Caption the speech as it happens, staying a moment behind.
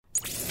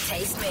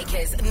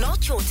Tastemakers,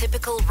 not your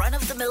typical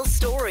run-of-the-mill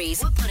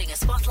stories. We're putting a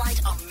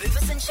spotlight on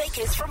movers and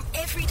shakers from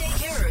everyday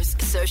heroes,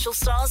 social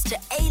stars to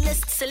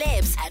A-list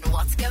celebs, and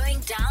what's going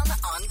down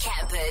on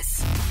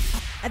campus.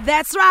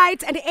 That's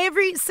right. And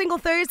every single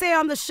Thursday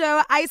on the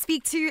show, I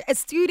speak to a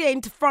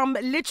student from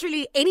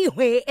literally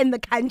anywhere in the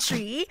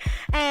country.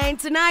 And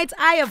tonight,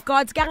 I have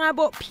got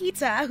Karabo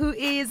Peter, who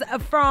is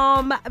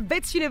from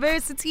Wits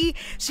University.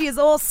 She is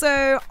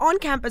also on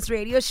campus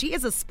radio. She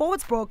is a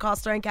sports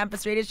broadcaster on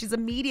campus radio. She's a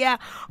media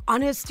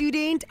honor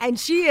student, and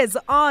she is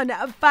on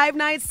 5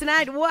 Nights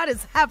Tonight. What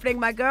is happening,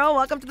 my girl?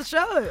 Welcome to the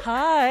show.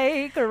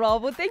 Hi,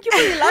 Karabo. Thank you for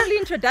your lovely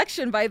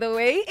introduction, by the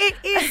way. It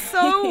is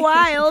so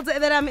wild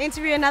that I'm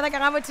interviewing another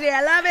Karabo today.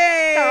 I love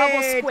it.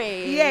 Karabo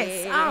Squared.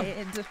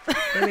 Yes.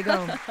 There we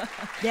go.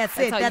 That's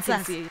it. That's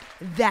us.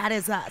 That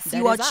is us.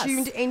 You are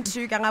tuned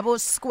into Karabo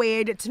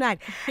Squared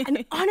tonight.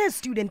 An honor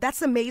student.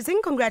 That's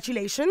amazing.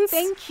 Congratulations.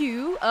 Thank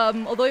you.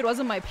 Although it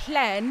wasn't my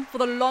plan for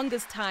the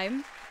longest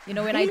time. You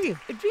know, it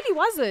really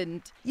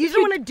wasn't. You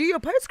didn't want to do your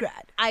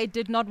postgrad? I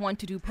did not want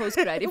to do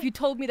postgrad. If you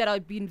told me that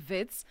I'd be in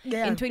Wits in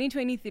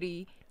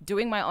 2023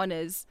 doing my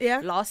honors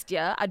last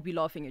year, I'd be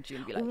laughing at you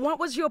and be like, what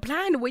was your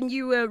plan when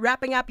you were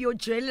wrapping up your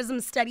journalism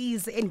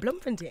studies in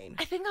Bloemfontein?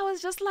 I think I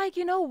was just like,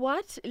 you know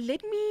what?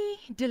 Let me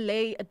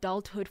delay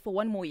adulthood for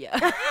one more year.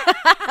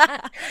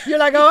 You're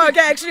like, oh, okay,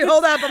 actually,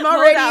 hold up. I'm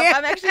not ready yet.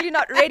 I'm actually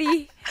not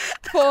ready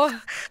for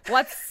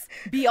what's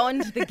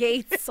beyond the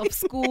gates of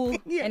school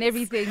and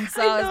everything.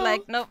 So I was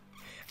like, nope.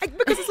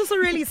 Because it's also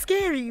really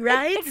scary,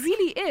 right? It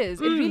really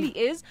is. It really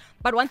is.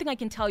 But one thing I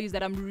can tell you is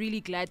that I'm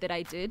really glad that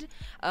I did,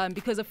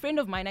 because a friend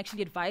of mine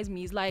actually advised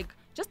me, he's like,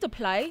 just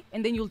apply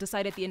and then you'll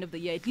decide at the end of the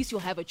year. At least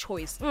you'll have a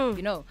choice,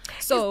 you know.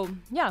 So,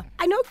 yeah.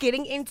 I know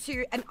getting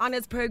into an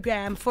honors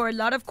program, for a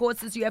lot of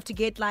courses, you have to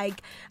get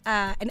like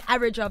an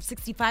average of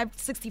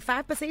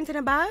 65% and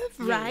above,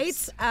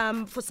 right?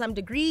 For some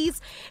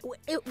degrees.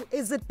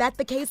 Is it that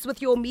the case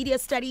with your media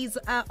studies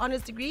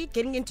honors degree?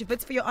 Getting into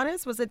Wits for your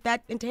honors, was it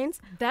that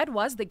intense? That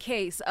was the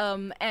case.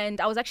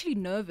 And I was actually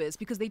nervous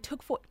because they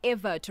took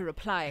forever to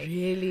reply.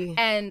 Really?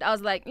 And I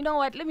was like, you know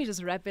what? Let me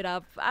just wrap it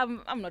up.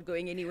 I'm not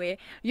going anywhere,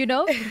 you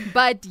know?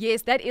 But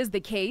yes, that is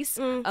the case.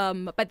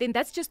 But then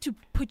that's just to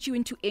put you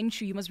into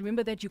entry. You must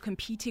remember that you're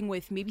competing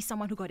with maybe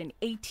someone who got an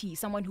 80,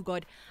 someone who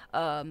got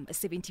a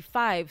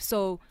 75.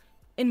 So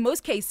in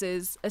most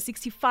cases, a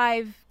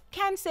 65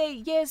 can say,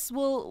 yes,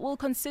 we'll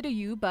consider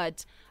you,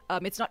 but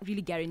it's not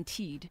really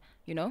guaranteed,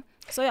 you know?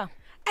 So yeah.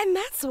 And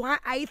that's why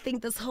I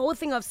think this whole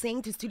thing of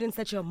saying to students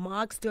that your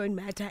marks don't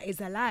matter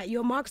is a lie.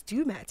 Your marks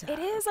do matter. It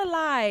is a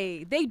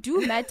lie. They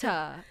do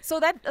matter. So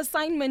that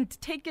assignment,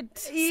 take it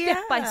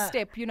step by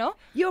step, you know?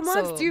 Your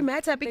marks do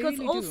matter because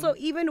really also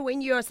even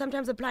when you're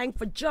sometimes applying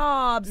for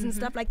jobs and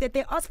stuff like that,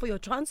 they ask for your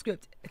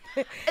transcript.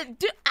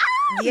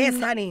 Yes,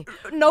 honey.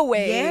 No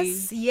way.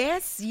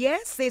 Yes.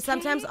 They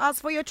sometimes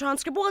ask for your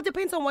transcript. Well, it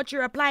depends on what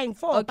you're applying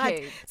for.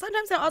 But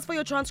sometimes they ask for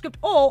your transcript.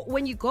 Or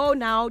when you go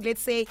now,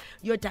 let's say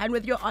you're done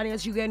with your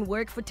honors, you go and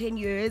work for 10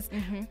 years.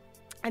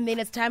 And then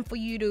it's time for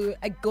you to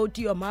go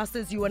to your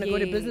master's. You want to go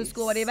to business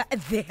school, whatever.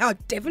 They are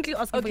definitely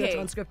asking for your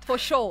transcript. For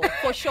sure.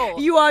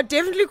 You are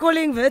definitely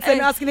calling Wits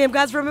and asking them,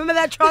 guys, remember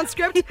that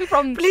transcript?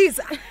 Please,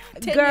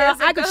 girl,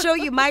 I could show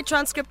you my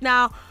transcript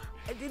now.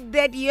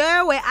 That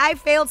year where I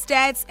failed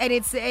stats and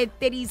it's at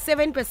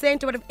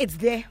 37% or whatever, it's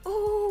there.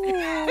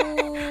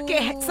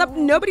 Okay,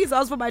 nobody's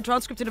asked for my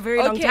transcript in a very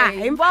long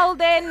time. Well,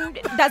 then,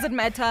 does it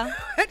matter?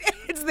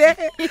 It's there.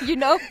 You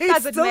know,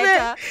 does it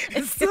matter?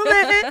 It's still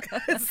there.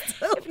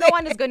 If no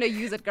one is going to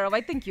use it, girl, I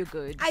think you're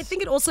good. I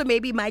think it also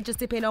maybe might just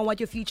depend on what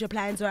your future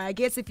plans are. I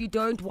guess if you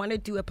don't want to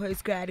do a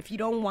postgrad, if you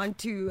don't want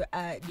to,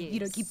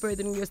 keep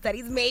furthering your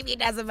studies, maybe it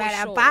doesn't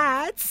matter. Sure.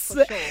 But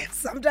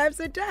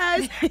sometimes it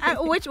does.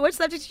 Which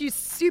subjects you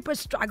super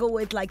struggle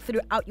with, like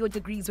throughout your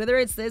degrees, whether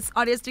it's this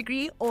honors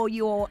degree or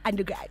your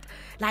undergrad,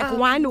 like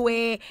one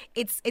where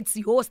it's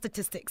your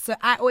statistics. So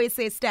I always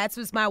say stats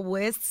was my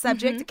worst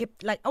subject. I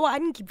kept I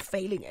didn't keep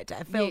failing it.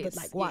 I failed it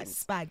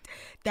once, but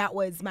that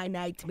was my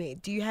nightmare.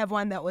 Do you have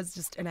one that was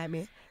just a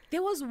nightmare?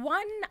 There was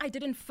one I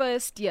did in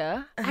first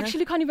year. I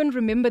actually can't even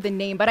remember the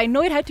name, but I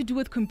know it had to do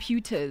with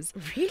computers.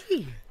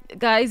 Really?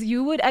 Guys,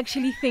 you would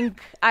actually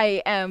think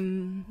I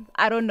am,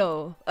 I don't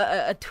know,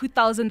 a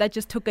 2000 that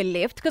just took a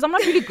left, because I'm not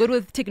really good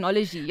with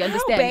technology, you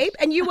understand? Oh, babe,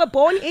 and you were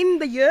born in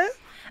the year?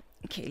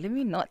 Okay, let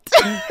me not.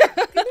 No,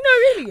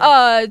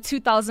 really?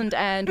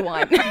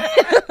 2001.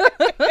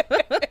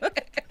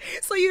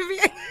 So you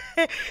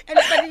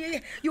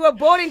were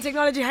born in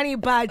technology, honey,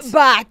 but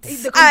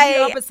the complete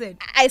opposite.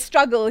 I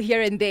struggle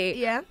here and there.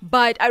 Yeah.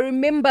 But I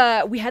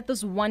remember we had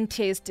this one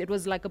test. It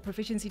was like a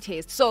proficiency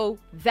test. So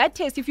that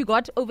test, if you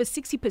got over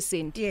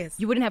 60%,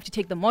 you wouldn't have to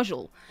take the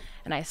module.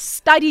 And I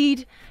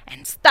studied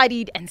and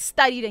studied and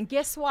studied, and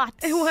guess what?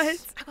 It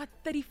was? I got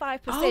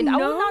 35%. Oh, I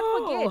will not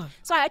forget.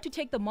 So I had to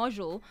take the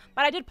module,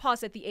 but I did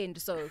pass at the end,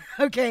 so.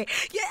 Okay.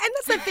 Yeah, and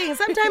that's the thing.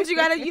 Sometimes you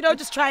gotta,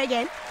 just try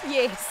again.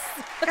 Yes.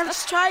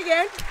 Just try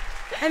again.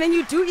 And then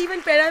you do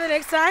even better the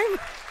next time.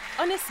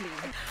 Honestly.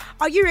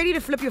 Are you ready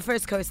to flip your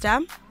first coaster?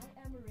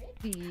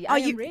 Exactly. Are I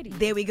you am ready.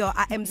 There we go.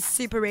 I am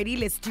super ready.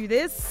 Let's do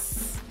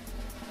this.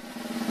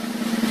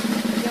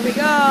 Here we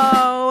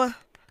go.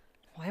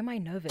 Why am I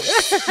nervous?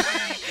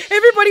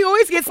 Everybody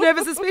always gets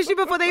nervous, especially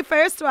before their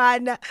first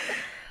one.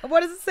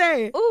 What does it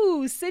say?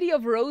 Ooh, City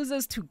of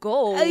Roses to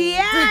Gold.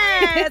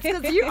 Yes,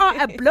 because you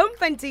are a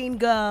Bloemfontein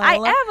girl. I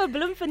am a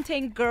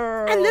Bloemfontein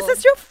girl. And this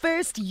is your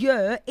first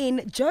year in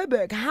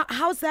Joburg.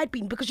 How's that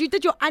been? Because you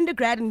did your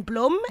undergrad in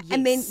Bloem,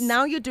 and then Yes.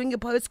 now you're doing your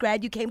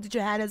postgrad. You came to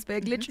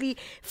Johannesburg, literally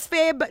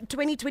Feb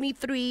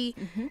 2023.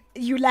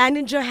 You land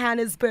in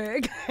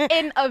Johannesburg.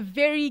 in a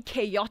very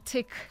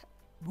chaotic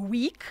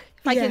week,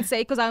 if I Yeah. can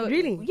say. Because I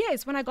Really?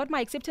 Yes, when I got my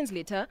acceptance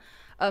letter,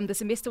 the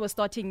semester was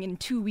starting in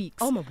 2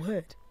 weeks. Oh my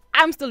word.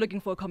 I'm still looking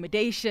for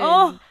accommodation.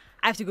 Oh.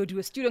 I have to go do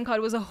a student card.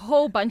 It was a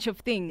whole bunch of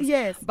things.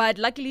 Yes. But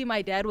luckily,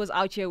 my dad was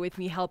out here with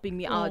me, helping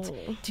me out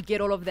to get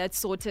all of that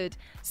sorted.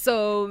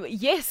 So,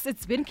 yes,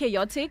 it's been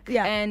chaotic.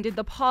 Yeah. And in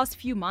the past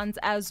few months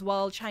as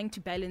well, trying to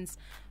balance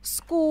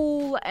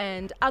school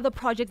and other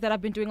projects that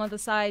I've been doing on the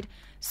side.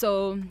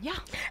 So, yeah.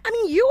 I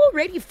mean, you're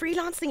already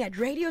freelancing at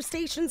radio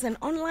stations and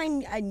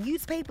online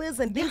newspapers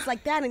and things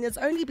like that, and it's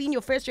only been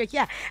your first year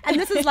here. And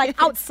this is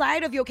like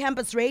outside of your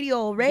campus radio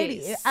already.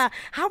 Yes.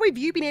 How have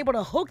you been able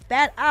to hook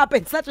that up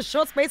in such a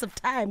short space of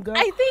time, girl?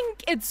 I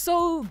think it's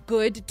so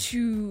good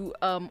to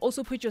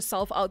also put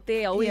yourself out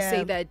there. I always Yeah.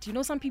 say that,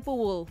 some people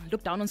will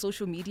look down on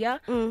social media,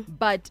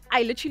 but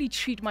I literally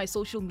treat my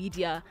social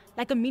media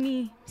like a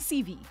mini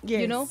CV,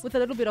 Yes. with a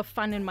little bit of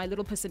fun and my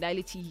little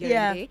personality here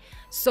Yeah. and there.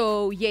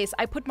 So, yes,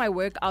 I put my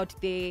work out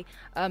there.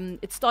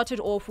 It started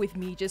off with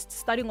me just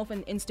starting off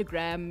on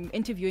Instagram,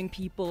 interviewing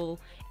people,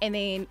 and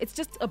then it's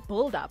just a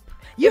build up.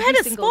 You every had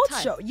a single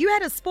sports time. show. You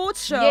had a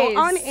sports show Yes.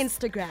 on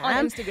Instagram. On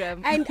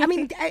Instagram. And I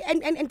mean,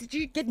 and did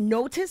you get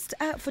noticed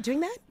for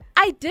doing that?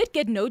 I did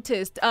get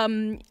noticed.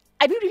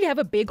 I didn't really have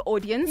a big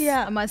audience,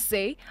 Yeah. I must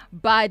say.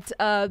 But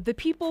the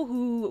people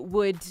who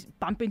would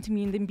bump into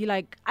me and then be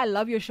like, I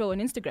love your show on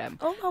Instagram.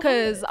 Oh, my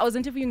Because I was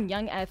interviewing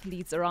young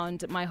athletes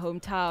around my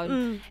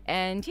hometown.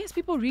 And yes,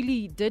 people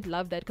really did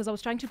love that because I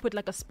was trying to put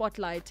like a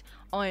spotlight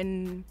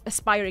on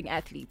aspiring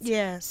athletes.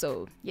 Yeah.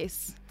 So,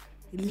 yes.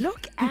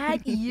 Look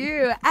at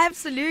you.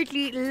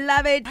 Absolutely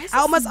love it. I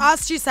almost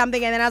asked you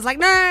something and then I was like,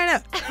 no.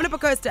 Flip a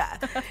coaster.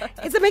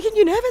 Is it making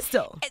you nervous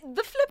still?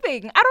 The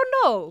flipping, I don't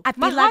know. I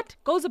feel My like- heart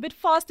goes a bit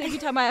fast every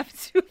time I have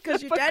to.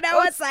 Because you flip a don't know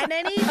what's coaster.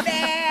 underneath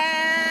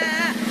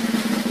there.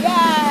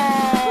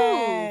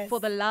 Yes. For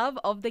the love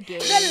of the game.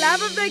 The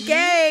love of the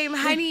game,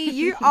 honey.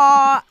 You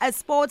are a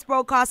sports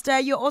broadcaster.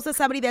 You're also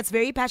somebody that's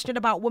very passionate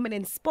about women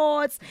in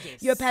sports.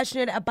 Yes. You're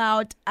passionate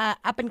about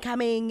up and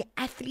coming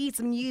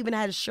athletes. I mean, you even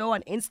had a show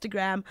on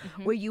Instagram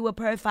where you were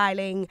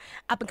profiling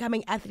up and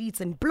coming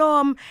athletes in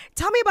Bloem.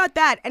 Tell me about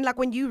that. And like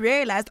when you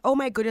realized, oh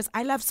my goodness,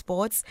 I love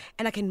sports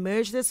and I can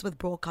merge this with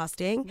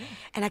broadcasting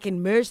and I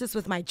can merge this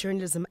with my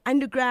journalism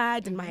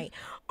undergrad and my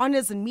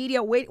honors in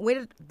media. Where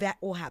did that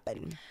all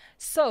happen?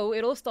 So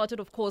it all started,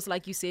 of course,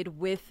 like you said,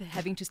 with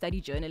having to study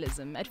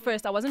journalism. At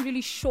first, I wasn't really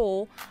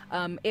sure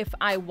if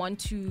I want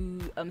to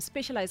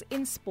specialize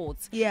in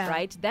sports. Yeah.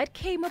 Right. That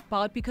came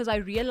about because I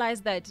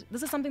realized that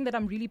this is something that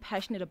I'm really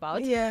passionate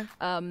about. Yeah.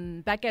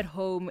 Back at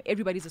home,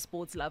 everybody's a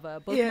sports lover.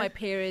 Both Yeah. my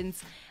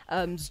parents'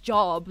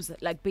 jobs,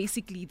 like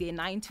basically their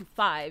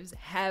 9-to-5s,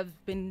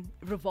 have been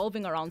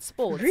revolving around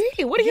sports.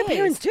 Really? What do your Yes.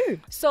 parents do?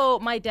 So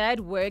my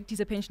dad worked,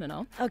 he's a pensioner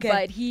now. Okay.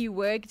 But he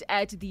worked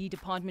at the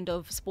Department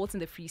of Sports in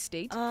the Free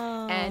State.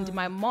 And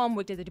my mom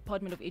worked at the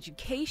Department of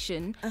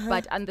Education,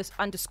 but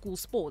under school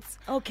sports.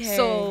 Okay.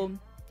 So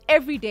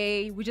every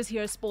day we just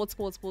hear sports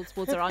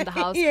around the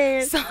house.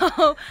 Yes.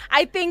 So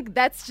I think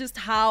that's just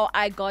how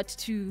I got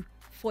to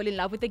fall in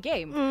love with the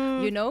game,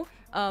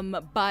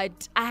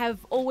 But I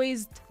have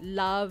always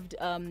loved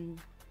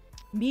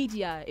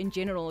media in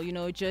general,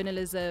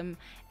 journalism,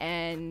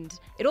 and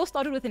it all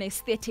started with an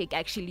aesthetic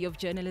actually of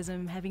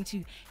journalism, having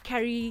to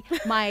carry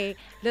my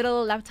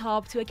little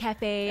laptop to a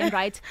cafe and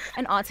write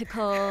an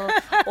article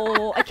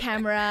or a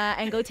camera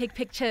and go take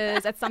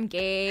pictures at some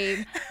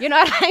game. You know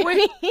what I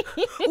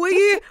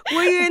mean?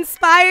 Were you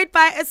inspired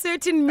by a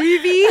certain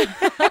movie?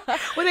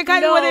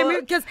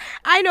 Because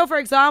I know, for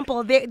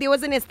example, there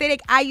was an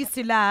aesthetic I used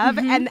to love,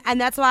 and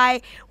that's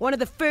why one of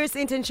the first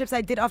internships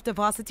I did after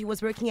varsity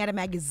was working at a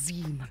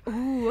magazine.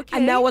 Ooh, okay.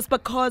 And that was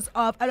because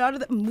of a lot of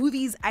the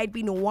movies I'd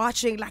been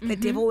watching, like The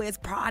Devil Wears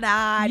Prada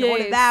and all of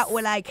Yes. that,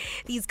 were like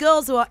these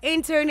girls who are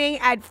interning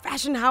at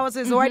fashion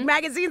houses or at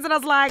magazines, and I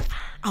was like,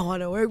 I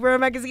want to work for a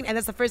magazine. And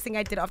that's the first thing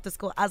I did after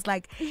school. I was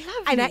like,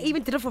 and I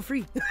even did it for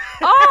free.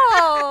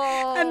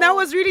 Oh. And that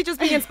was really just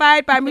being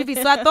inspired by movies.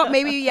 So I thought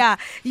maybe,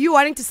 you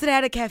wanting to sit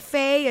at a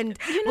cafe and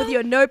with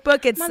your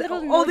notebook, it's my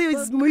little all these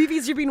notebook.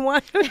 movies you've been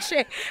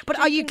watching. But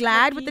are you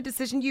glad with the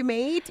decision you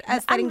made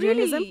studying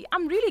journalism?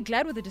 I'm really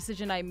glad with the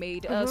decision I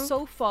made.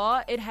 So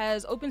far, it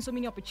has opened so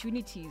many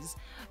opportunities,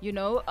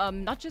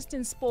 not just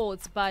in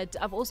sports, but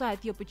I've also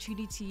had the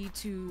opportunity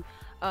to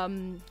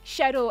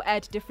shadow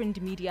at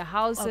different media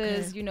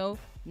houses, Okay.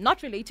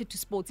 not related to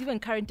sports, even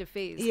current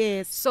affairs.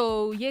 Yes.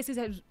 So, yes, it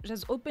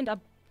has opened up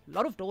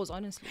lot of doors,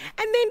 honestly.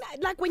 And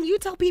then, like, when you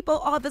tell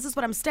people, oh, this is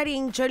what I'm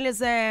studying,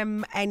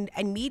 journalism and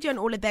media and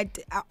all of that,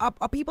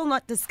 are people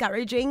not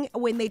discouraging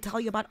when they tell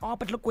you about, oh,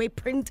 but look where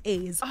print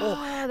is, or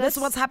this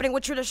is what's happening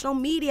with traditional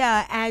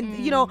media?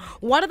 And, you know,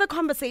 what are the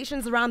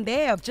conversations around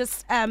there of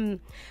just,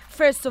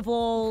 first of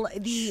all,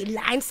 the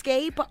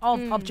landscape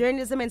of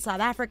journalism in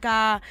South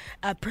Africa,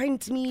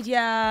 print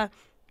media?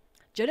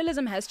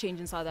 Journalism has changed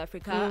in South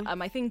Africa.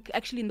 I think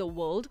actually in the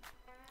world,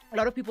 a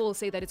lot of people will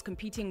say that it's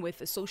competing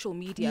with social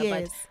media,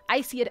 Yes. but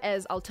I see it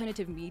as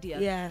alternative media.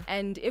 Yeah.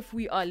 And if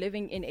we are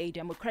living in a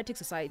democratic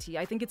society,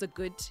 I think it's a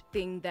good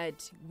thing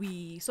that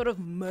we sort of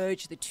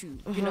merge the two.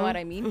 You know what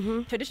I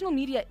mean? Traditional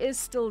media is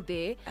still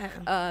there.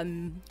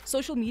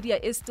 Social media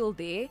is still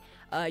there.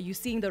 You're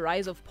seeing the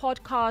rise of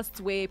podcasts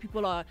where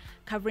people are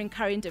covering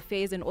current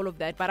affairs and all of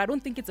that. But I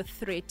don't think it's a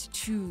threat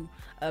to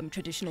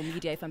traditional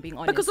media, if I'm being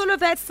honest. Because all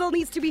of that still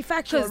needs to be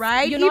factual, 'Cause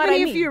right? you know Even what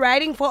I if mean. you're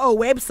writing for a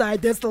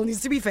website, that still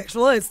needs to be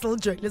factual. It's still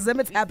journalism.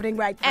 It's happening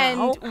right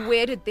now. And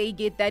where did they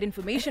get that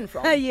information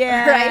from?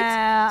 Yeah,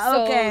 Right?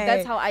 So okay.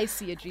 that's how I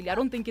see it, really. I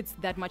don't think it's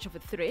that much of a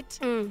threat.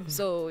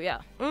 So,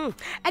 yeah.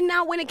 And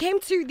now, when it came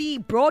to the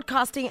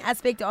broadcasting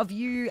aspect of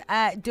you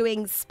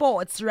doing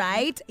sports,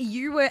 right?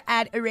 You were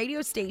at a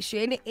radio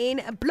station in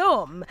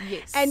Bloem.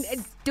 Yes. And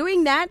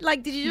doing that,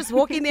 like, did you just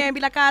walk in there and be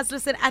like, guys,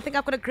 listen, I think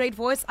I've got a great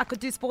voice. I could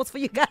do sports for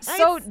you guys.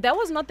 So that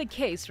was not the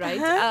case, right?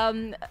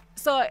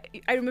 So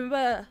I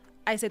remember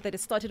I said that it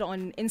started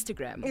on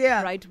Instagram,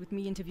 Yeah. right? With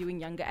me interviewing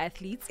younger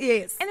athletes.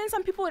 Yes. And then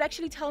some people would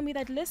actually tell me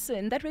that,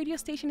 listen, that radio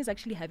station is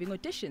actually having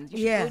auditions. You should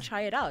Yeah. go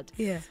try it out.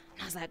 Yeah.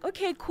 And I was like,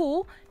 okay,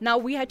 cool. Now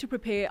we had to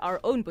prepare our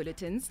own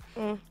bulletins.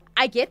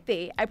 I get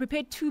there. I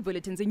prepared 2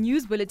 bulletins, a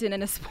news bulletin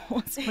and a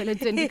sports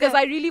bulletin, because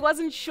I really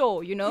wasn't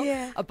sure,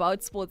 Yeah.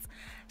 about sports.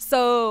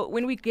 So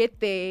when we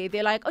get there,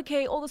 they're like,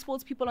 okay, all the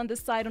sports people on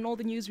this side and all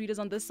the newsreaders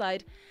on this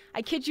side.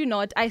 I kid you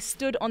not, I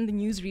stood on the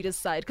newsreaders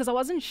side because I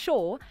wasn't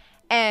sure.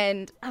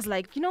 And I was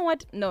like, you know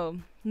what? No,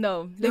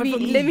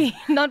 let me,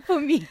 not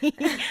for me.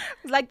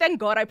 Like, thank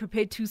God I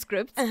prepared 2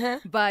 scripts.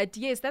 But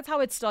yes, that's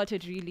how it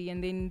started, really.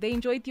 And then they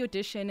enjoyed the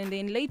audition. And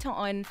then later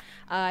on,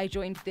 I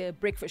joined the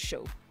breakfast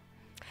show.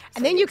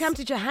 And then you come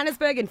to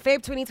Johannesburg in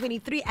Feb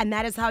 2023, and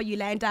that is how you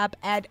land up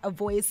at A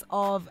Voice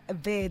of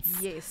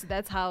Wits. Yes,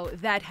 that's how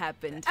that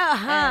happened.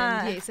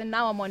 And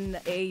now I'm on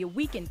a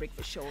weekend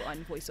breakfast show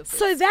on Voice of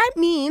So Wits. that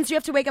means you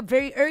have to wake up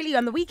very early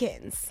on the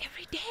weekends.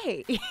 Every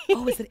day.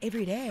 Oh, is it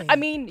every day?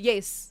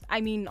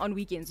 On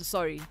weekends.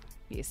 Sorry.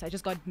 Yes, I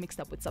just got mixed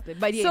up with something.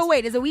 But yes. So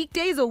wait, is it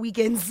weekdays or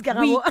weekends,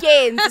 Karabo?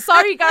 Weekends.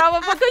 Sorry,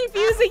 Karabo, for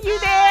confusing you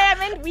there. I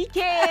meant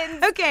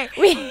weekends. Okay.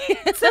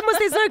 So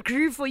there's no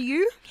groove for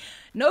you?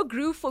 No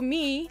groove for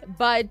me,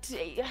 but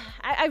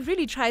I've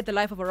really tried the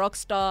life of a rock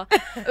star.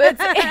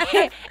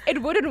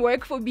 It wouldn't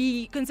work for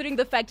me, considering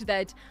the fact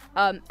that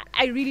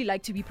I really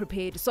like to be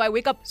prepared. So I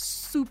wake up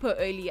super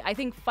early, I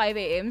think 5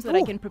 a.m. so that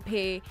I can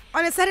prepare.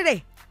 On a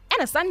Saturday?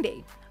 And a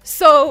Sunday.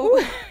 So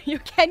you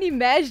can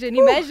imagine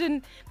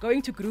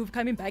going to Groove,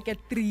 coming back at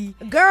 3.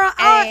 Girl,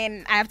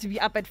 and I have to be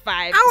up at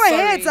 5. Our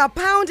Sorry. heads are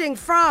pounding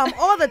from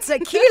all the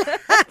tequila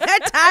at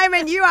that time,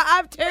 and you are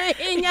up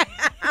turning.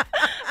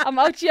 I'm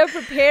out here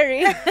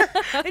preparing.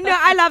 No,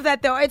 I love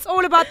that though. It's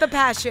all about the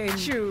passion.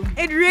 True.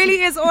 It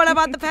really is all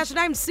about the passion.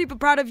 I'm super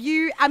proud of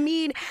you. I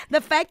mean,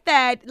 the fact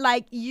that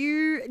like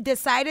you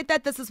decided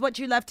that this is what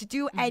you love to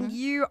do and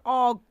you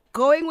are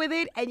going with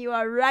it and you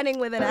are running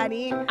with it,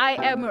 honey. I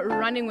am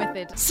running with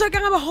it. So,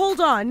 Karabo, hold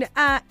on.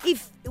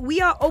 If we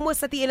are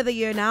almost at the end of the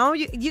year now,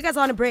 you guys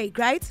are on a break,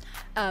 right?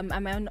 I'm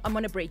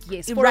on a break,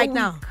 yes. For Right a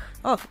now. week.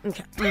 Oh,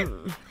 okay.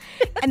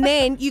 And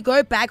then you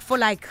go back for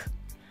like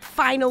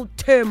final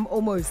term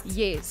almost.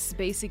 Yes,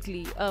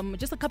 basically.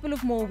 Just a couple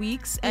of more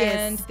weeks,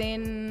 and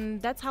then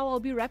that's how I'll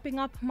be wrapping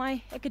up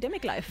my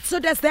academic life. So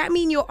does that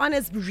mean your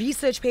honors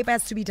research paper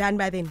has to be done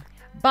by then?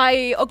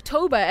 By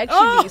October,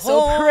 actually.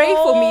 So pray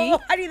for me.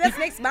 Honey, that's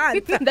next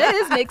month. That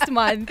is next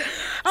month.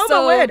 Oh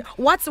So, my word.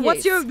 What's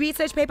yes. your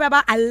research paper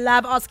about? I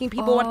love asking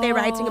people what they're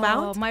writing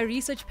about. My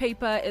research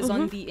paper is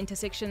on the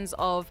intersections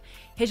of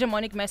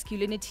hegemonic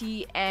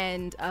masculinity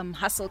and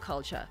hustle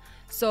culture.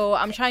 So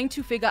I'm trying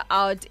to figure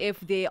out if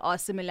there are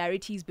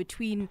similarities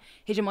between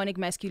hegemonic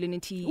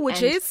masculinity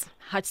Which and is?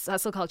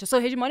 hustle culture. So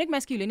hegemonic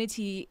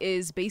masculinity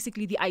is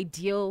basically the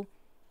ideal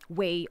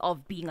way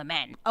of being a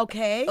man.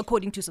 Okay.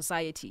 According to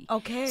society.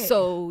 Okay.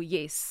 So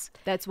yes,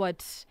 that's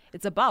what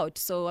it's about.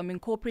 So I'm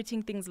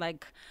incorporating things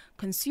like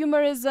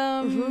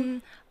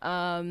consumerism,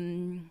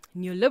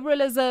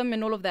 neoliberalism,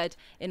 and all of that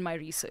in my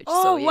research.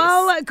 Oh, so, yes.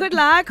 well, good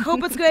luck.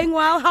 Hope it's going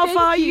well. How Thank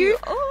far are you?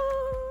 Oh.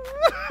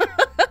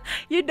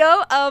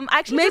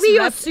 Actually, Maybe just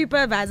your wrapped-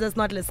 supervisor's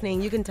not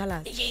listening. You can tell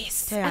us.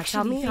 Yes. Tell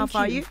actually, me, how thank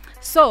far are you?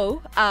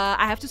 So,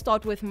 I have to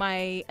start with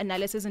my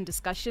analysis and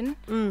discussion,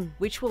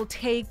 which will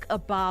take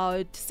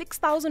about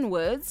 6,000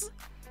 words.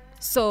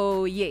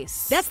 So,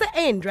 yes. That's the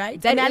end,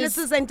 right? That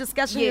Analysis is- and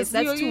discussion. Yes, is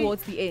that's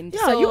towards the end.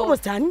 Yeah, So you're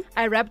almost done.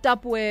 I wrapped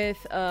up with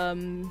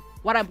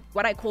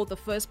what I call the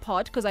first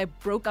part, because I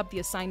broke up the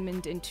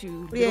assignment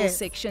into little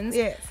sections.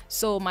 Yes.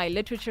 So my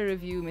literature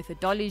review,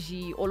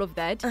 methodology, all of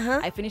that.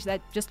 I finished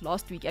that just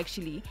last week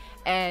actually.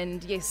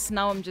 And yes,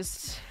 now I'm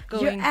just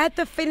going. You're at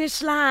the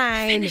finish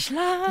line.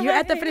 You're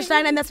at the finish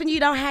line, and that's when you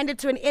don't hand it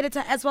to an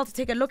editor as well to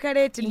take a look at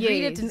it and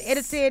read it and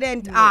edit it,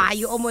 and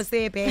you're almost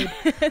there, babe.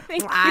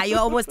 You're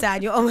almost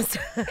done. You're almost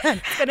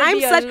done.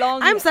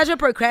 I'm such a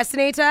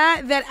procrastinator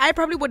that I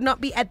probably would not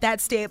be at that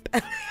step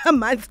a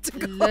month to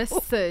go.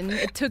 Listen,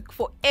 it took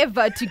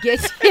forever to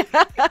get here.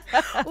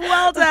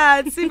 Well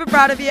done. Super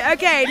proud of you.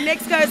 Okay,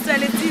 next coaster.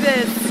 Let's do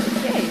this.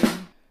 Okay.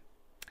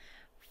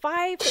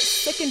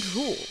 5-second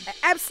rule.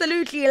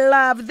 Absolutely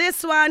love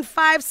this one.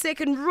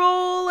 5-second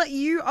rule.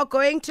 You are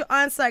going to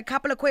answer a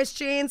couple of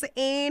questions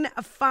in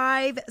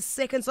 5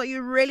 seconds. So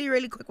you're really,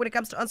 really quick when it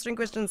comes to answering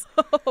questions.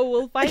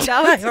 We'll find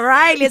out. All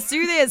right, let's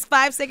do this.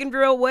 5-second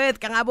rule with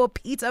Karabo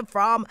Peter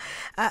from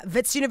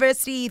Wits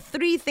University.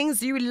 3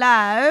 things you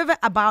love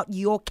about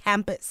your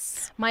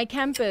campus. My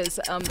campus,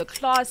 the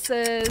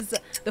classes,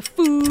 the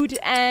food,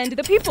 and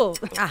the people.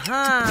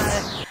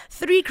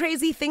 3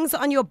 crazy things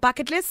on your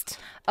bucket list.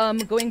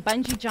 Going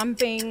bungee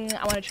jumping.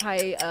 I want to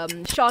try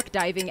shark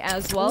diving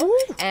as well.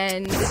 Ooh.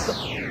 And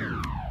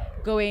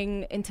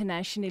going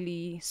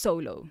internationally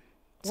solo.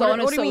 So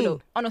What do you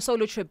mean? on a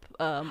solo trip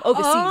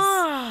overseas.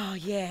 Oh,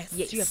 yes.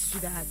 Yes. You have to do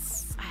that.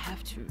 I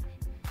have to.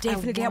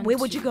 Definitely. I want Where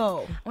would to. you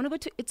go? I want to go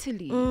to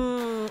Italy.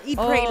 Eat,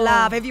 Pray,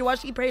 Love. Have you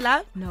watched Eat, Pray,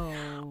 Love? No.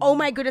 Oh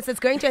my goodness, it's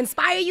going to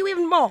inspire you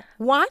even more.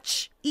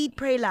 Watch Eat,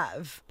 Pray,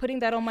 Love. Putting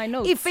that on my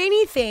notes. If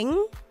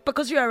anything,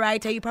 because you're a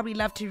writer, you probably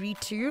love to read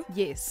too.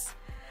 Yes.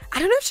 I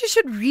don't know if you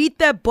should read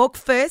the book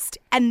first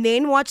and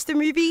then watch the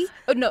movie.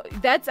 Oh, no,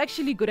 that's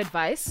actually good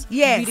advice.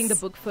 Yes. Reading the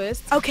book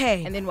first.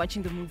 Okay. And then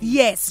watching the movie.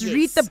 Yes,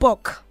 read the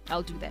book.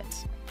 I'll do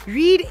that.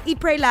 Read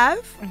Eat, Pray,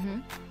 Love.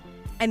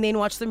 And then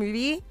watch the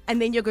movie,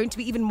 and then you're going to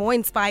be even more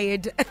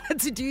inspired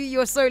to do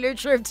your solo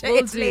trip to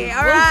Italy.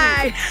 All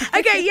right.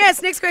 Okay,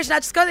 yes, next question. I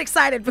just got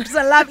excited because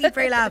I love Eat,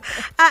 Pray, Love.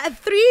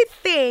 3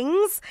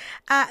 things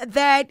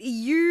that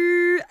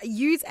you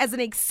use as an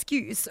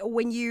excuse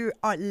when you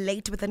are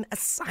late with an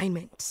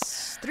assignment.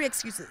 3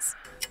 excuses.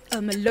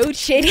 Load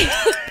shedding.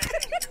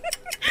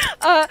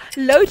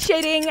 Load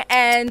shedding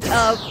and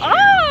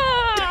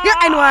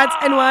And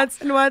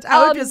what?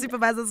 I hope your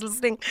supervisor's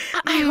listening.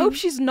 I hope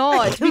she's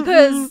not,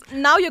 because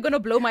now you're gonna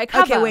blow my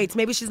cover. Okay, wait.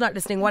 Maybe she's not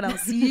listening. What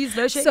else? You use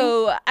load shedding?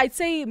 So I'd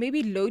say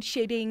maybe load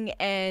shedding,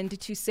 and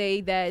to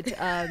say that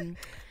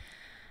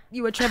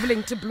you were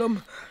traveling to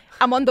Bloem.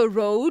 I'm on the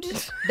road.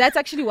 That's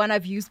actually one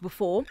I've used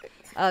before.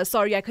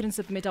 Sorry, I couldn't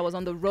submit. I was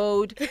on the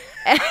road.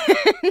 And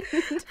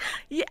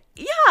yeah,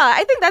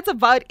 I think that's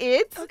about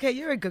it. Okay,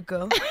 you're a good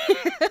girl.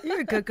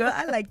 You're a good girl.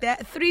 I like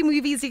that. 3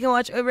 movies you can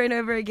watch over and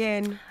over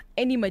again.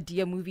 Any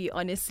Madea movie,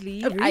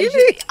 honestly.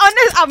 Really?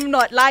 I'm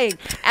not lying.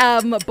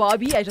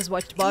 Barbie. I just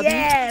watched Barbie.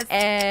 Yes.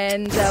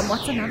 And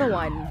what's another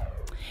one?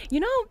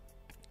 You know,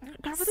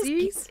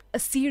 Series? A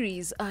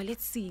series.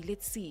 Let's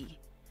see.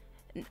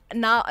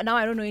 Now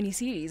I don't know any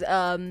series.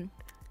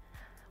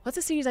 What's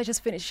the series I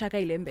just finished? Shaka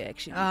Ilembe,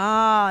 actually.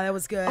 Ah, that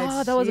was good.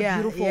 Oh, that was a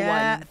beautiful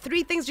one.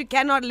 3 things you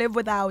cannot live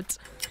without.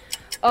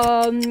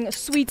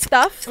 Sweet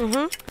stuff.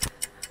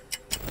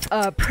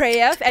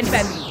 Prayer and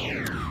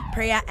family.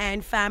 Prayer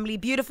and family.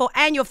 Beautiful.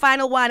 And your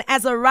final one,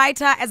 as a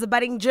writer, as a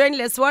budding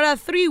journalist, what are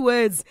 3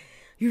 words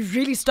you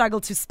really struggle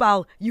to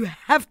spell? You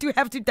have to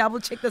double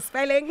check the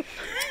spelling.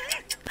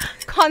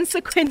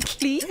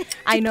 Consequently,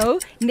 I know,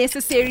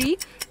 necessary,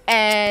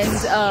 and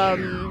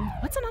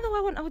what's another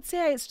one I would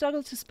say I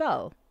struggle to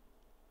spell?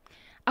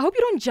 I hope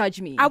you don't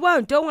judge me. I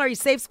won't. Don't worry.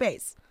 Safe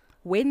space.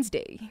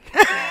 Wednesday.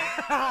 But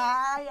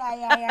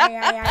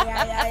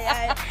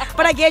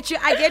I get you.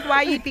 I get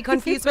why you'd be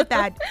confused with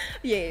that.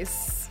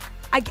 Yes.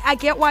 I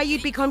get why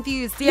you'd be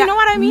confused. You know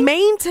what I mean?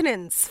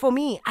 Maintenance for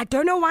me. I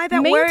don't know why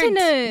that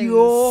Maintenance.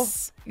 word.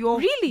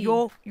 Really?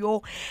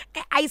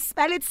 I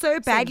spell it so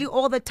badly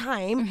all the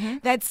time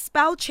that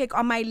spell check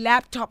on my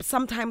laptop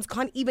sometimes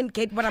can't even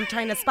get what I'm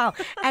trying to spell.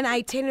 And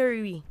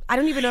itinerary. I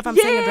don't even know if I'm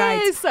saying it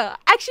right. Yes.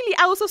 Actually,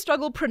 I also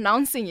struggle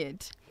pronouncing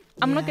it.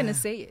 I'm not going to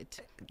say it,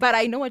 but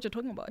I know what you're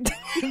talking about.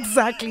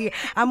 Exactly.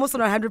 I'm also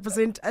not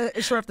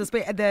 100% sure of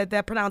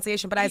the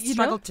pronunciation, but I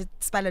struggle to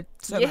spell it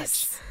so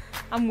much.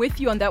 I'm with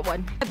you on that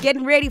one.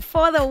 Getting ready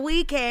for the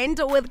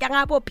weekend with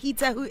Karabo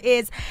Peter, who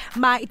is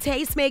my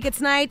tastemaker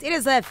tonight. It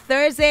is a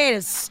Thursday, it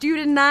is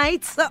student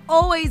night, so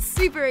always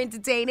super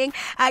entertaining.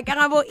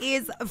 Karabo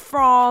is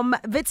from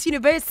Wits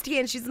University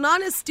and she's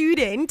not a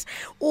student.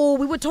 Or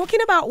we were talking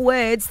about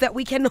words that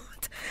we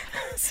cannot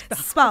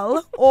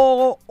spell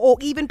or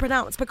even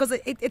pronounce, because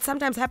it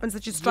sometimes happens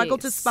that you struggle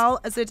to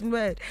spell a certain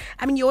word.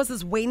 I mean, yours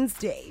is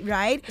Wednesday,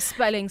 right?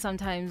 Spelling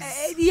sometimes.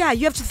 Yeah,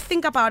 you have to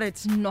think about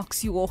it.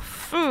 Knocks you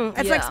off.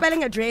 It's like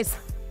spelling a dress.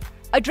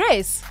 A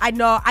dress. I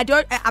know.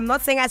 I'm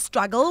not saying I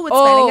struggle with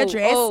spelling a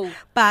dress, oh.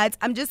 but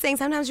I'm just saying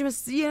sometimes you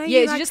must, Yes, you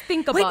you just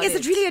think about wait, is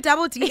it. it really a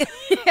double T?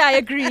 Yeah, I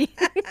agree.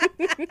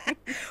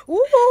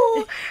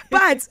 Ooh.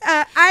 But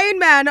Iron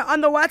Man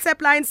on the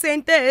WhatsApp line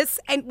sent this,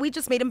 and we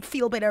just made him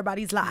feel better about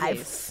his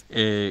life.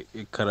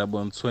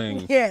 Karabo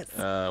Peter. Yes.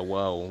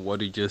 Wow,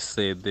 what you just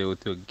said there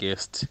with your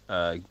guest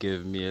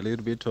gave me a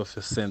little bit of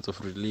a sense of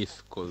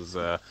relief, because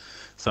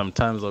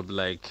sometimes I'm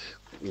like,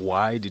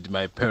 why did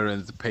my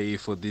parents pay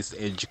for this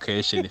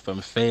education if I'm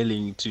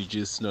failing to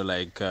just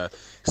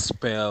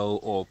spell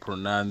or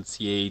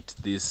pronunciate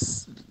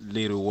this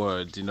little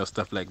word,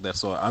 stuff like that.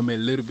 So I'm a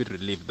little bit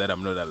relieved that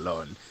I'm not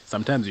alone.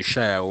 Sometimes you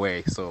shy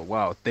away, so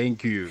wow,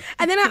 thank you.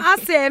 And then I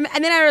asked him,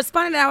 and then I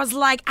responded, and I was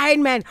like,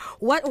 Iron Man,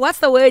 what's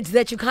the words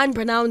that you can't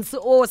pronounce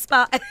or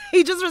spell?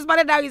 He just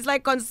responded, now he's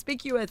like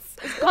conspicuous.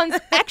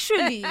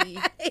 Actually.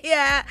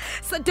 Yeah,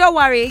 so don't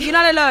worry, you're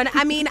not alone.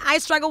 I mean, I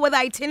struggle with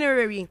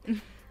itinerary.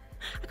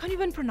 I can't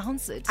even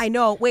pronounce it. I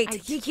know. Wait,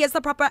 here's the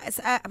proper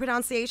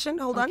pronunciation.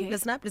 Hold on.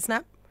 Listen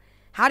up.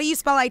 How do you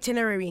spell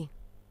itinerary?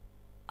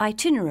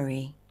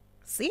 Itinerary.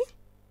 See?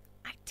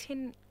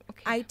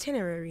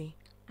 Itinerary.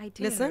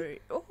 Itinerary.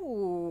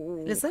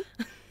 Oh. Listen.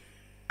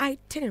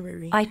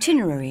 Itinerary.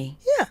 Itinerary.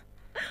 Yeah.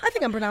 I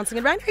think I'm pronouncing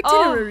it right.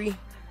 Itinerary.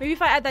 Maybe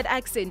if I add that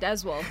accent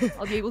as well,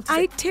 I'll be able to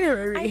say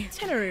Itinerary.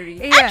 Itinerary.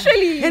 Yeah.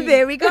 Actually. And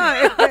there we go.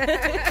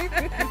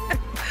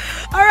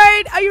 All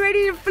right, are you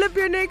ready to flip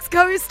your next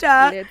coaster?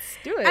 Let's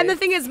do it. And the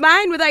thing is,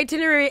 mine with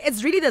itinerary,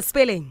 it's really the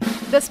spelling.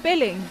 The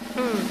spelling.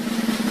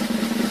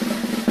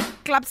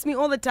 Claps me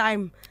all the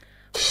time.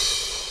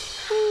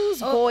 Whose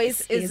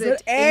voice is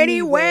it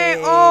anyway?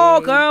 anyway? Oh,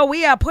 girl,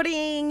 we are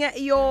putting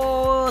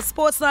your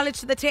sports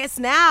knowledge to the test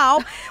now.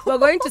 We're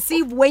going to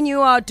see when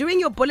you are doing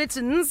your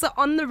bulletins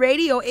on the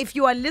radio if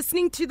you are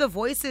listening to the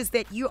voices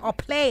that you are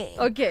playing.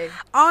 Okay.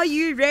 Are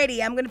you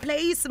ready? I'm going to play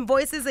you some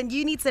voices and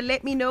you need to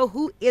let me know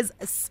who is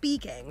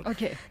speaking.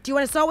 Okay. Do you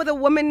want to start with a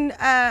woman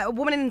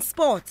in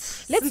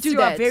sports? Let's Since do you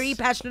that. are very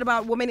passionate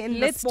about women in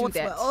the sports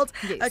world.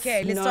 Yes.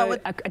 Okay, let's start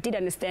with... I did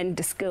understand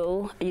the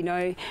skill,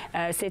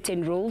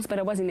 certain rules, but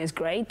I wasn't as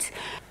great.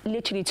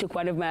 Literally took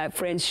one of my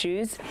friend's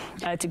shoes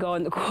to go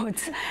on the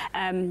court.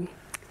 And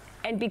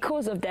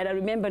because of that, I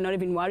remember not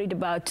even worried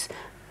about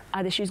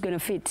are the shoes going to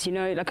fit,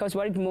 I was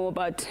worried more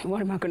about what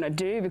am I going to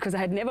do, because I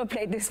had never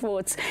played this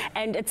sports.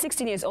 And at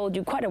 16 years old,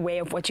 you're quite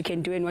aware of what you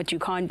can do and what you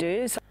can't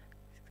do. So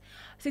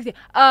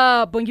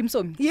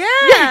Bongimsom.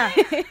 Yeah.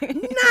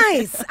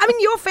 Nice. I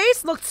mean, your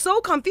face looked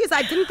so confused.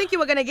 I didn't think you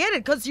were going to get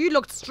it because you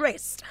looked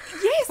stressed.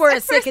 Yes. For at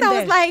a second first I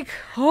was like,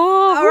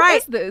 oh, all who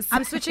right. is this?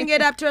 I'm switching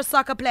it up to a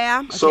soccer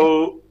player.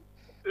 So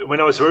when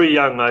I was very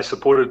young, I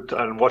supported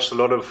and watched a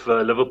lot of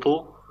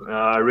Liverpool.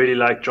 I really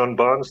liked John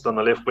Barnes on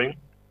the left wing.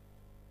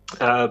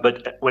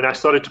 But when I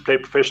started to play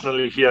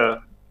professionally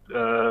here,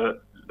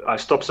 I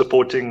stopped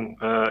supporting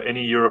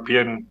any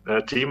European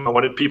team. I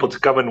wanted people to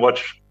come and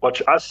watch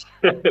us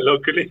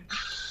locally.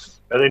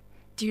 And then,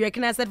 do you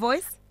recognize that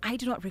voice? I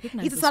do not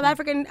recognize. He's a this South one.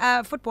 African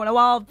footballer,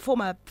 well,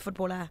 former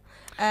footballer.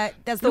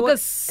 Does the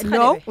Lucas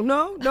no.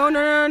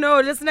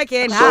 Khadebe. Listen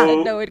again.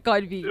 So- No, it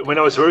can't be. when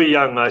I was very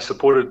young, I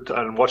supported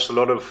and watched a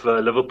lot of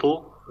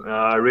Liverpool.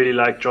 I really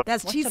liked John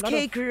Does What's a lot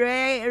cheesecake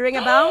ring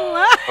a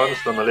bell? Barnes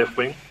on the left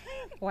wing.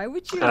 Why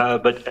would you?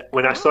 But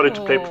when I started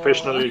to play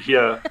professionally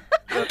here,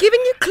 Giving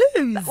you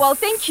clues. Well,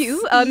 thank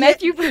you,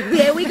 Matthew.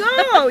 There we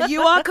go.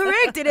 You are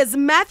correct. It is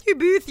Matthew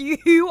Booth.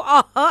 You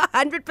are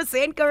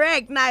 100%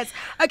 correct. Nice.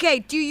 Okay,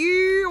 do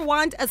you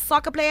want a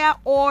soccer player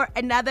or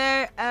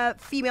another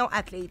female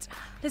athlete?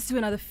 Let's do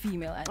another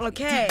female athlete.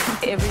 Okay.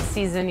 Every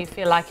season you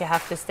feel like you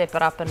have to step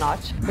it up a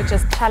notch, which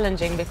is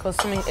challenging because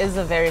swimming is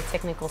a very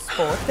technical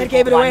sport. That People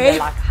gave it wonder, away.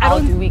 Like, how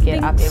don't do we get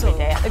think up every so.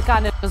 day? It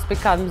kind of just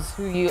becomes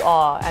who you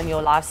are and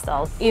your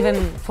lifestyle.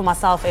 Even for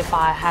myself, if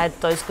I had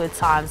those good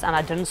times and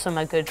I didn't swim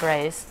a good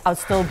race, I would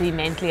still be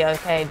mentally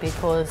okay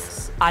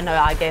because I know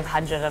I gave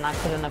 100 and I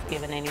couldn't have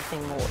given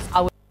anything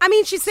more. I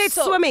mean, she said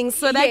swimming,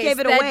 so that yes, gave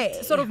it that away.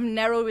 Sort of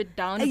narrow it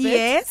down a bit.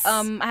 Yes.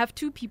 I have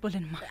two people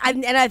in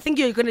mind. And I think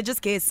you're going to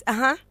just guess.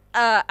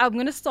 I'm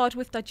going to start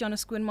with Tatiana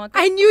Schoenmaker.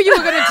 I knew you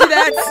were going to do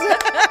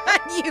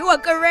that. You were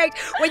correct.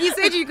 When you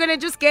said you're going to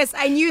just guess,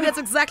 I knew that's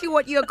exactly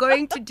what you're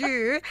going to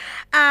do.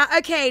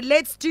 Okay,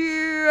 let's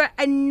do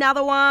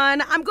another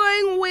one. I'm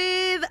going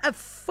with a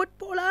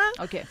footballer.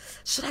 Okay.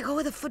 Should I go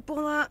with a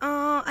footballer?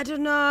 I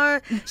don't know.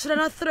 Should I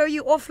not throw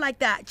you off like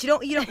that? You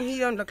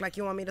don't look like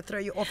you want me to throw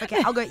you off.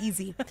 Okay, I'll go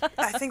easy.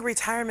 I think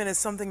retirement is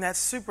something that's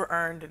super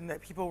earned and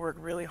that people work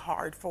really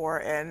hard for,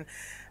 and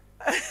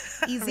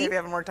Easy? maybe I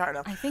haven't worked hard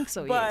enough. I think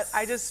so, But yes.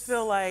 I just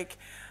feel like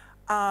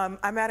I'm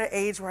at an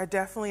age where I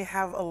definitely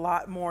have a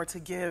lot more to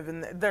give,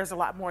 and there's a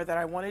lot more that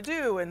I want to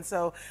do, and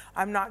so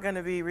I'm not going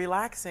to be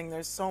relaxing.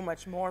 There's so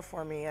much more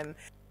for me, and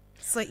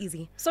So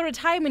easy. So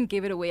retirement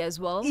gave it away as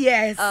well.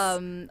 Yes.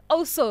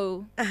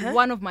 Also,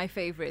 one of my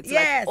favorites.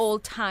 Yes. Like all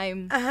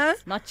time.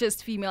 Not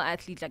just female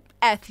athlete, like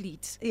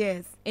athlete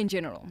Yes. in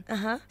general.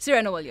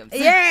 Serena Williams.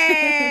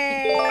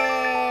 Yay!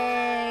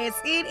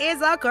 Yes, it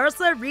is a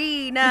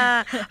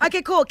Arena.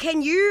 Okay, cool.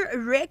 Can you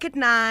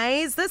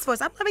recognize this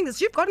voice? I'm loving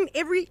this. You've gotten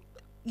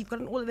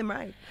all of them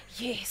right.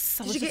 Yes.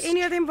 Did you get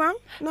any of them wrong?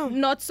 No.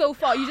 Not so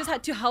far. You just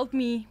had to help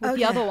me with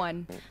the other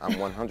one. I'm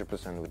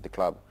 100% with the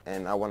club,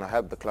 and I want to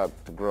help the club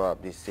to grow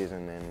up this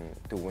season and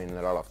to win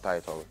a lot of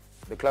titles.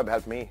 The club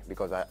helped me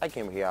because I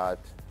came here at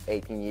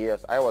 18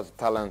 years. I was a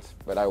talent,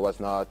 but I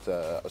was not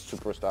a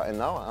superstar, and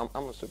now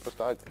I'm a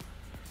superstar.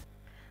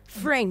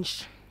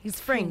 French. He's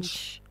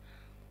French.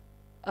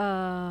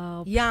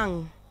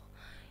 Young.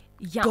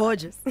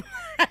 Gorgeous.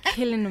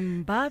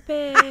 Kylian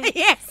Mbappe.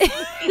 Yes. I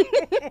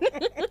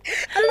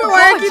don't know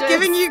why I keep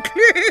giving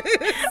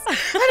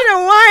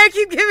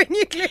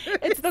you clues.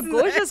 It's the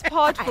gorgeous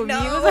part for me.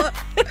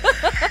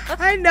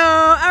 I know.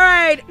 All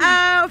right.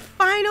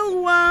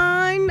 Final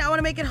one. I want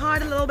to make it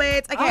hard a little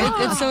bit. Okay.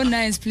 It's so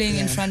nice playing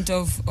in front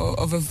of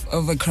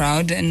a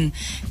crowd, and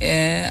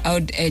I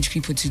would urge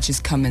people to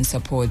just come and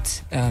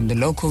support the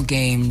local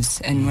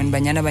games. And when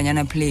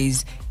Banyana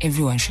plays,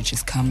 everyone should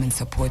just come and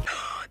support.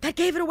 That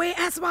gave it away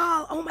as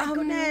well. Oh my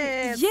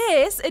goodness.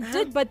 Yes, it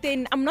did, but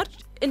then I'm not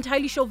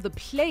entirely sure of the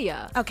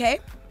player. Okay.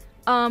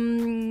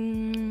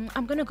 I'm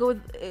gonna go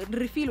with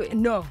Refilwe.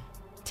 No.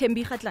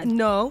 Tembi Khatlan.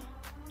 No.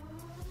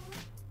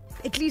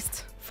 At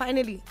least,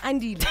 finally,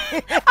 Andile.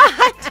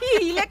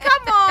 Andile,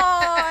 come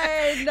on.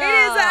 It is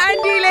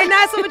Andile.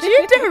 Nice, but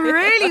you did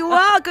really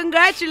well.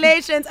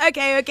 Congratulations.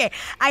 Okay.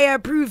 I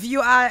approve.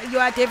 You are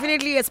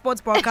definitely a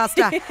sports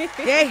broadcaster.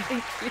 Okay.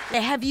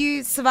 Have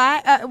you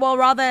survived?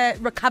 Rather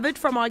recovered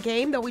from our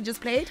game that we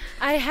just played?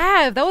 I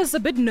have. That was a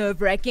bit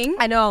nerve-wracking.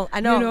 I know.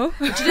 You know?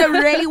 But you did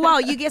really well.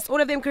 You guessed all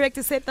of them correct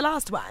except the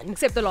last one.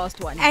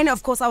 And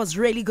of course, I was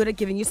really good at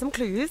giving you some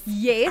clues.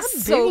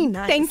 Yes. Very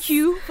nice. Thank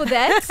you for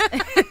that.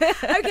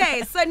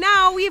 Okay, so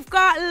now we've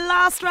got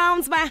last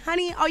rounds, my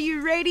honey. Are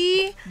you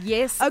ready?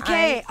 Yes.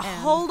 Okay,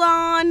 hold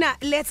on.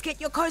 Let's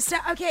get your coaster.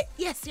 Okay,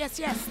 yes.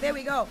 There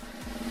we go.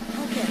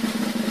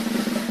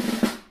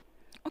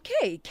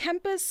 Okay,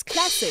 campus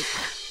classic.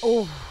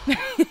 Oh.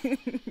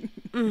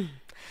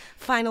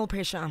 Final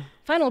pressure.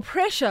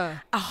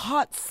 A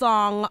hot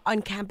song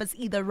on campus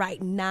either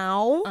right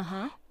now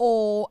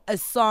or a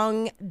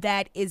song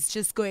that is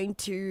just going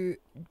to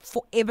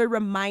forever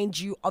remind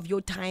you of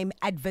your time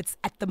at Wits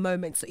at the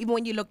moment. So even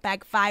when you look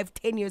back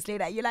 5-10 years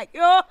later, you're like,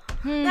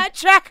 that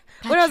track.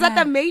 When I was at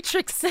the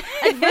Matrix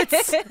at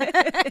Wits.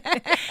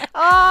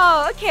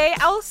 Oh, okay.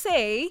 I'll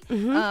say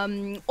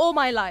All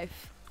My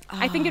Life.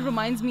 I think it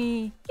reminds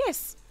me,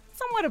 yes,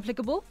 somewhat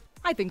applicable.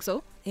 I think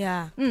so.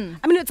 Yeah. I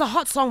mean, it's a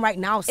hot song right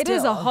now still. It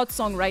is a hot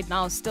song right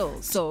now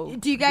still. So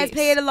do you guys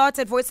play it a lot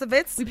at Voice of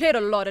Wits? We played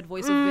a lot at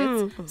Voice of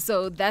Wits.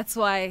 So that's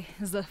why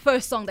it's the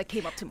first song that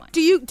came up to mind.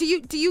 Do you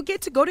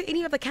get to go to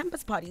any of the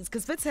campus parties?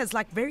 Because Wits has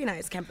like very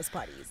nice campus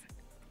parties.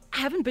 I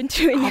haven't been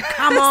to any. Oh,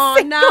 come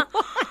on now.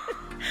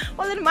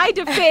 Well, in my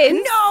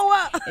defense. Girl,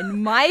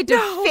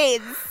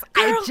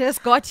 I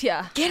just got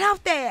here. Get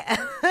out there.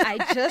 I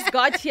just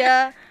got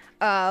here.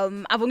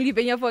 I've only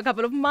been here for a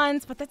couple of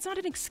months, but that's not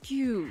an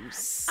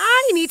excuse.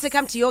 I need to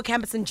come to your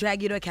campus and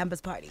drag you to a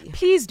campus party.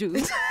 Please do.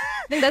 I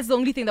think that's the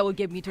only thing that will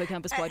get me to a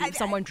campus party if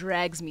someone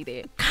drags me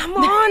there. Come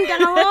on,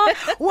 Dara.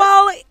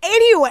 Well,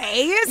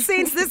 anyway,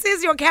 since this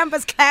is your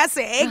campus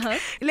classic,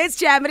 let's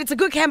jam it. It's a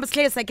good campus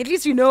classic. At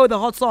least you know the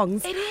hot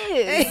songs. It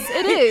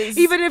is.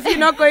 Even if you're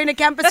not going to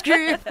campus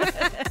crew.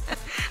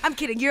 I'm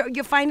kidding.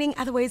 You're finding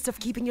other ways of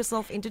keeping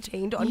yourself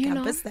entertained on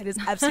campus. That is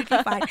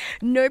absolutely fine.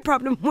 No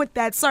problem with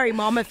that. Sorry,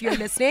 Mom, if you're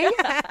listening.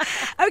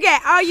 Okay,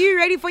 are you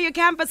ready for your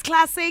campus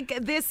classic?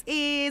 This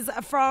is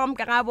from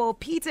Karabo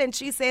Peter, and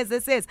she says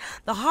this is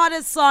the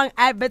hardest song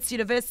at Wits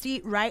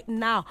University right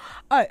now.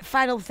 Oh,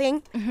 final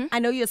thing. I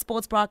know you're a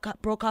sports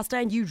broadcaster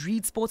and you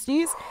read sports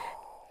news.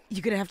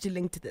 You're going to have to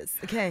link to this,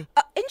 okay?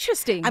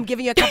 Interesting. I'm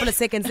giving you a couple of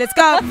seconds. Let's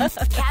go.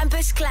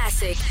 Campus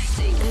Classic.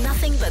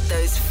 Nothing but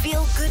those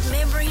feel-good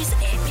memories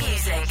in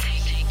music.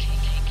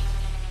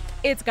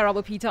 It's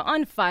Karabo Peter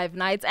on 5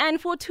 Nights, and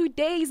for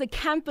today's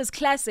Campus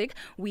Classic,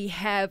 we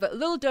have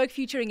Lil Durk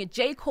featuring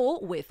J. Cole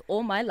with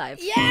All My Life.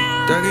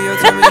 Yeah!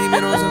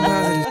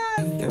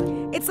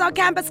 It's our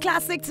Campus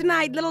Classic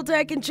tonight, Lil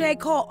Durk and J.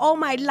 Cole, All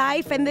My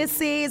Life, and this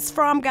is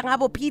from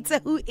Karabo Peter,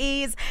 who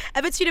is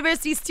a Wits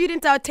University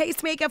student, our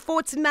tastemaker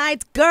for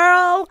tonight.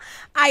 Girl,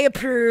 I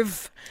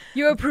approve.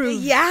 You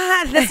approve?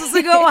 Yeah, this was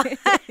a good one.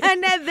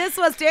 And this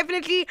was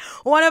definitely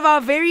one of our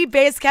very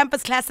best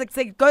Campus Classics.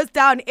 It goes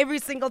down every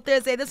single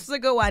Thursday. This was a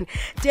good one.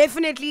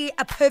 Definitely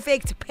a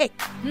perfect pick.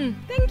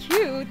 Thank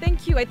you.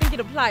 I think it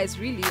applies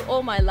really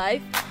all my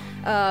life.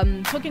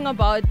 Talking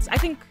about, I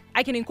think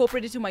I can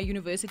incorporate it to my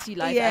university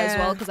life as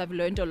well, because I've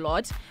learned a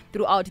lot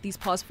throughout these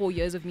past 4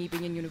 years of me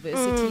being in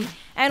university.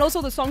 And also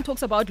the song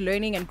talks about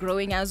learning and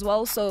growing as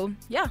well. So,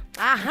 yeah.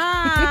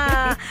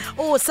 Aha.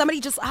 Oh, somebody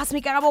just asked me,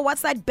 Karabo,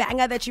 what's that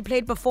banger that you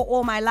played before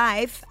All My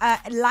Life?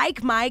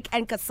 Like Mike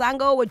and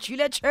Kasango with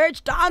Julia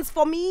Church, Dance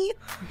For Me.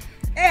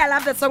 Hey, I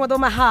love that song with all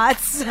my heart.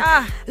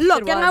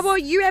 Look, it was.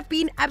 Karabo, you have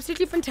been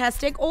absolutely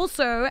fantastic.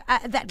 Also,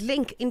 that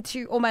link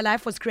into All My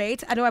Life was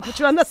great. I know I put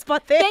you on the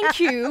spot there. Thank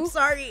you. I'm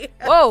sorry.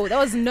 Whoa, that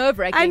was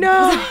nerve-wracking. I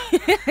know.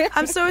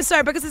 I'm so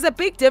sorry because there's a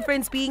big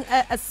difference being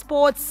a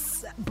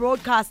sports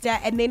broadcaster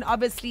and then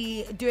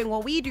obviously doing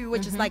what we do,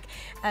 which is like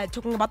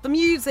talking about the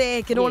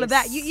music and all of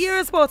that. You're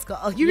a sports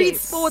girl. You read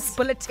sports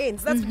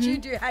bulletins. That's what you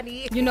do,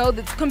 honey. You know,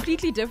 that's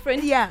completely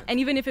different. Yeah. And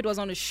even if it was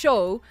on a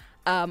show,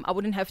 I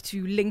wouldn't have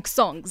to link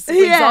songs, for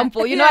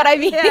example. You know what I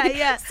mean?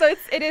 Yeah. So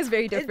it is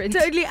very different.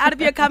 Totally out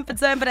of your comfort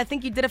zone, but I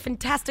think you did a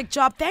fantastic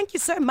job. Thank you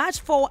so much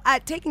for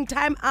taking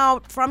time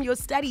out from your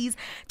studies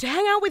to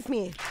hang out with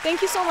me.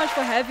 Thank you so much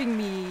for having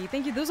me.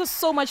 Thank you. This was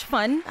so much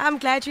fun. I'm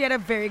glad you had a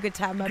very good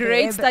time, my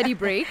Great babe. study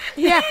break.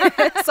 Yeah.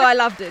 So I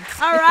loved it.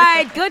 All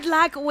right. Good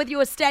luck with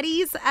your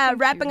studies.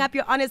 Wrapping up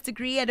your honors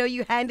degree. I know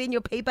you hand in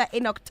your paper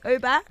in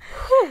October.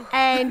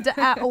 And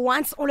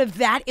once all of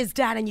that is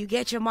done and you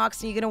get your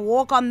marks and you're going to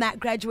walk on that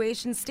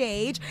graduation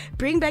stage,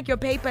 bring back your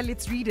paper.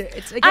 Let's read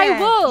it. Again. I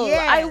will.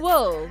 Yes. I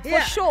will.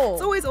 For sure.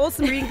 It's always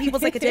awesome reading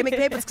people's academic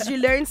papers because you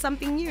learn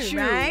something new,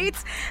 right?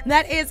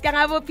 That is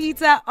Karabo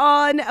Peter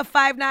on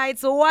 5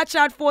 Nights. So watch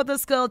out for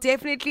this girl.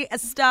 Definitely a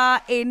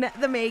star in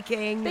the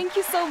making. Thank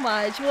you so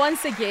much.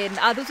 Once again.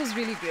 This was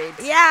really great.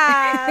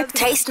 Yeah.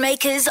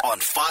 Tastemakers on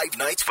 5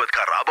 Nights with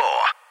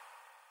Karabo.